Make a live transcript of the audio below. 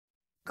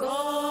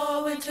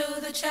Going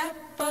to the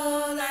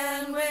chapel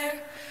and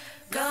we're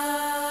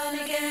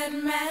gonna get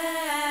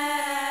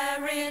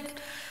married.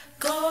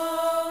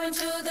 Going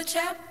to the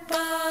chapel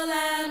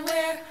and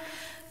we're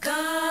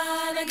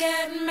gonna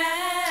get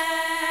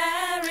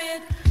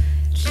married.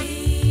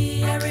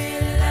 Gee, I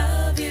really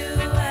love you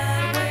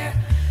and we're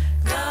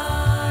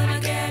gonna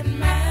get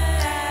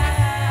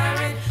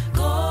married.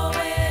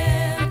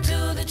 Going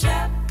to the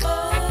chapel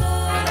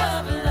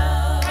of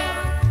love.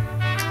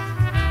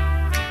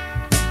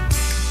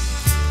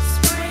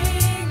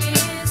 Spring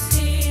is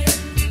here,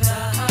 the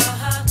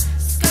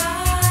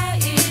sky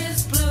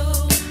is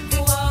blue.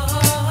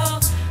 Whoa,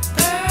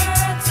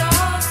 birds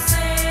all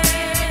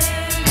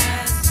sing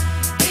as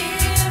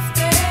if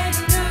they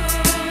knew.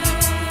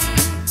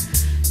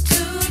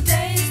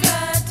 Today's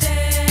the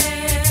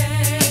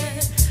day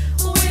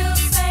we'll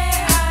say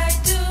I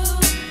do,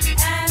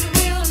 and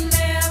we'll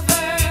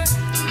never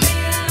be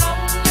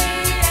lonely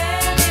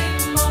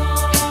anymore.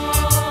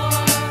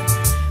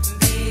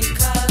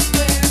 Because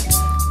we're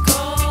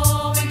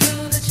going to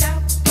the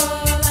chapel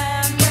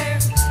and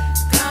we're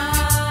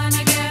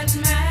gonna get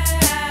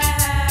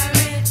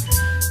married.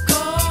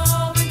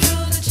 Going to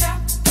the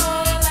chapel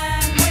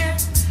and we're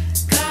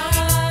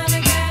gonna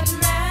get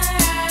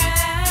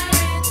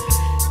married.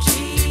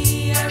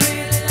 Gee, I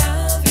really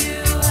love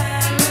you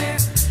and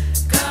we're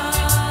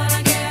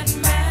gonna get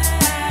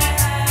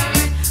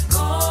married.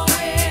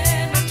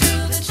 Going to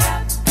the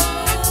chapel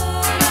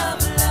of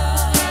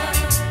love.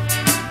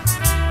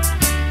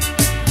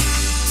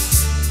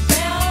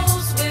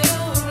 Bells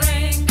will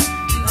ring,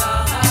 the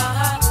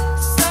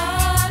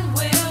sun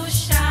will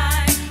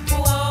shine.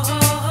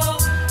 Whoa,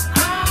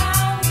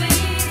 I'll be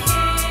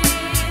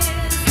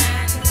his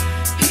and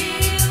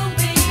he'll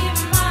be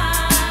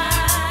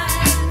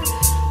mine.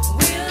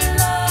 We'll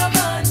love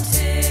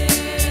until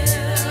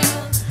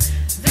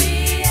the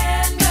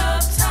end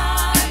of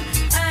time,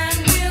 and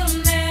we'll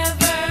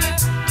never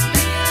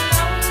be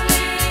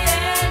lonely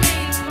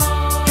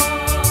anymore.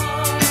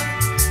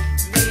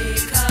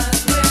 Because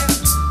we're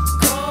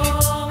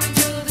going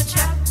to the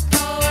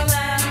chapel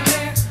and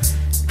we're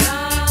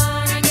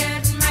gonna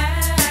get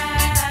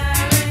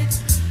married.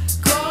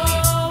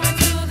 Going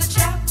to the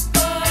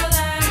chapel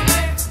and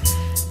we're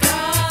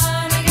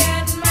gonna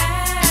get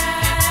married.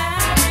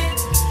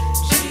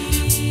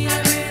 Gee, I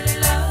really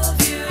love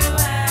you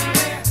and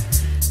we're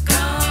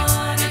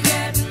gonna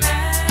get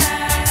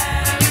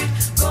married.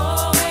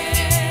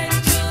 Going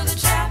to the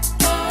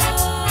chapel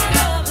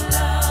of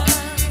love.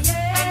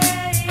 Yeah,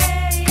 yeah,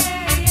 yeah,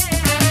 yeah.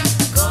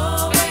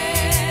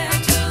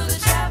 Going to the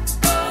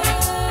chapel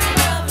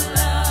of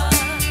love.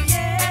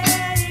 Yeah,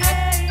 yeah,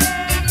 yeah, yeah.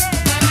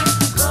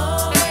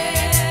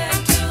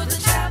 Going to the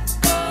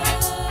chapel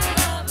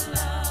of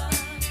love.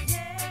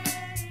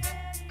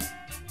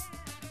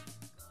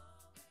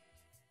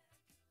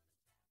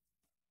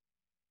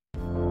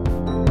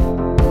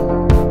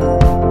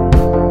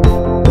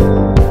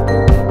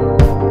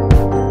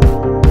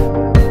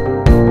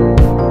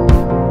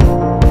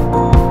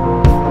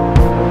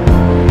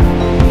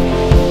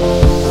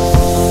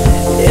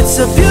 It's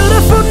a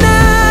beautiful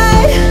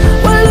night.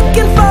 We're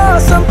looking for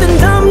something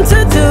dumb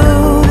to do.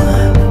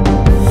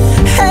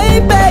 Hey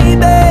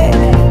baby,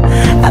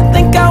 I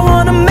think I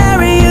wanna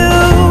marry you.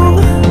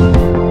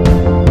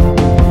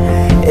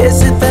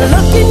 Is it the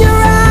look in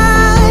your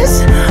eyes,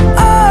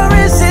 or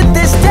is it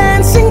this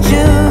dancing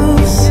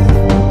juice?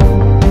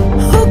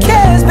 Who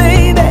cares,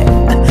 baby?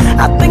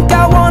 I think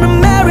I wanna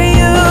marry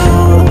you.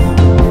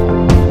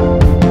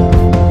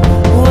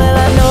 Well,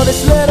 I know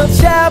this little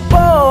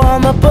chapel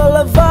on the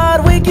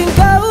boulevard we can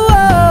go.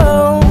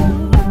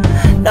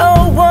 No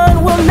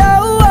one will know.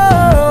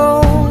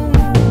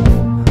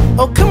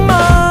 Oh, come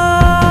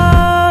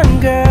on,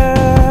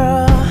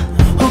 girl.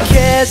 Who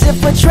cares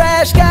if we're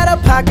trash? Got a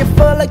pocket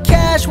full of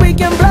cash we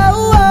can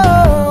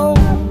blow.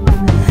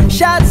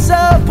 Shots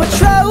of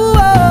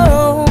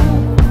Patrol,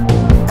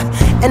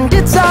 and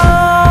it's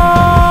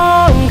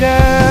on,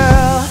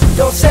 girl.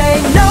 Don't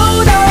say no,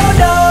 no,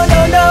 no,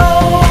 no, no.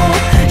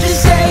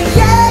 Just say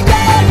yeah,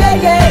 yeah, yeah,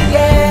 yeah,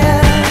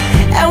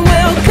 yeah. And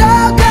we'll go,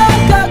 go,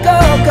 go, go,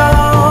 go.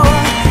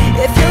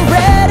 If you're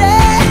ready,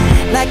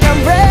 like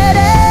I'm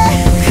ready.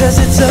 'Cause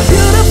it's a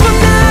beautiful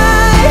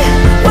night.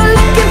 We're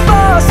looking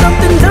for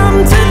something dumb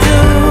to do.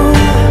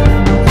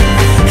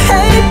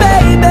 Hey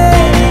baby,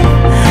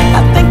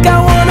 I think I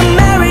wanna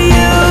marry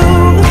you.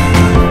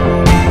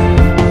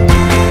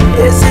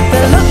 Is it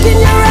the look in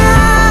your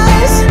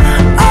eyes,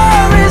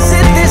 or is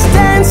it this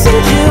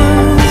dancing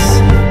juice?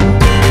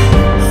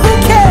 Who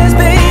cares,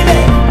 baby?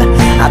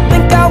 I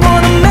think I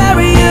wanna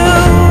marry you.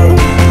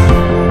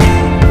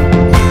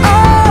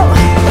 Oh,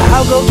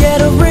 I'll go get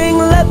a ring,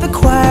 let the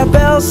choir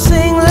bells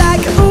sing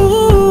like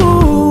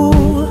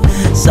ooh.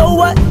 So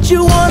what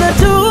you wanna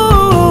do?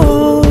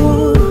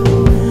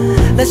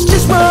 Let's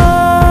just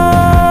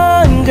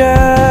run,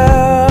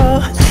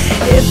 girl.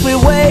 If we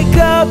wake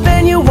up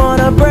and you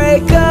wanna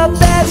break up,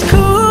 that's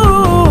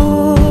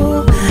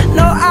cool.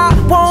 No, I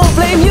won't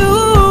blame you.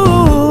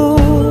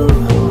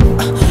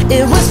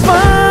 It was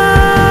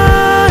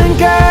fun,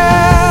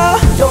 girl.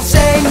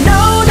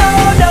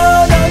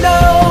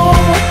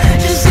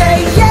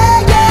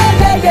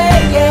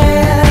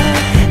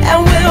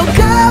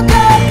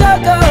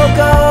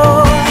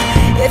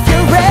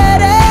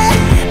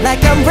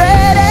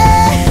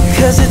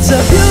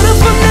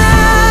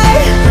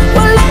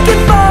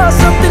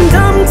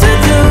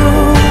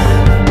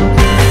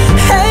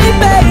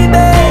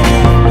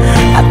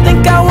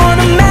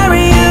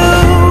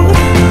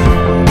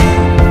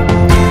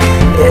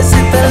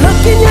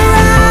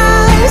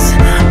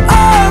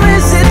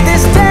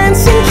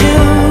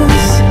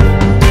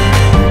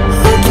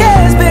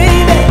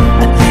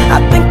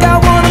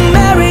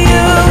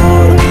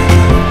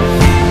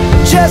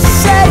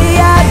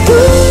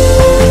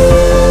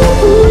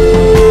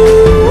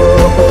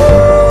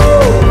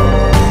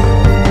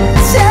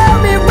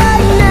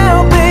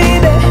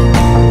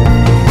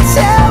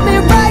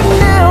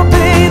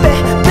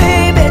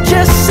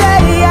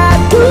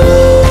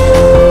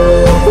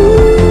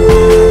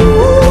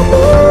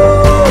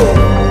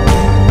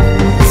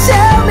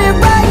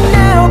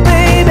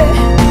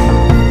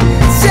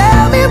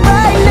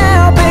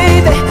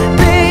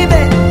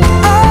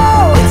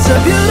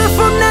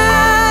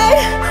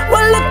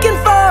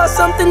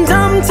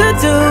 thing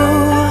to do.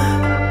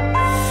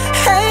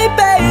 Hey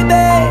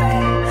baby,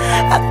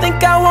 I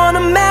think I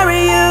wanna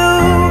marry you.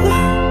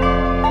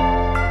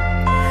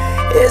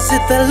 Is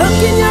it the look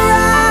in your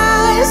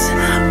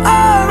eyes?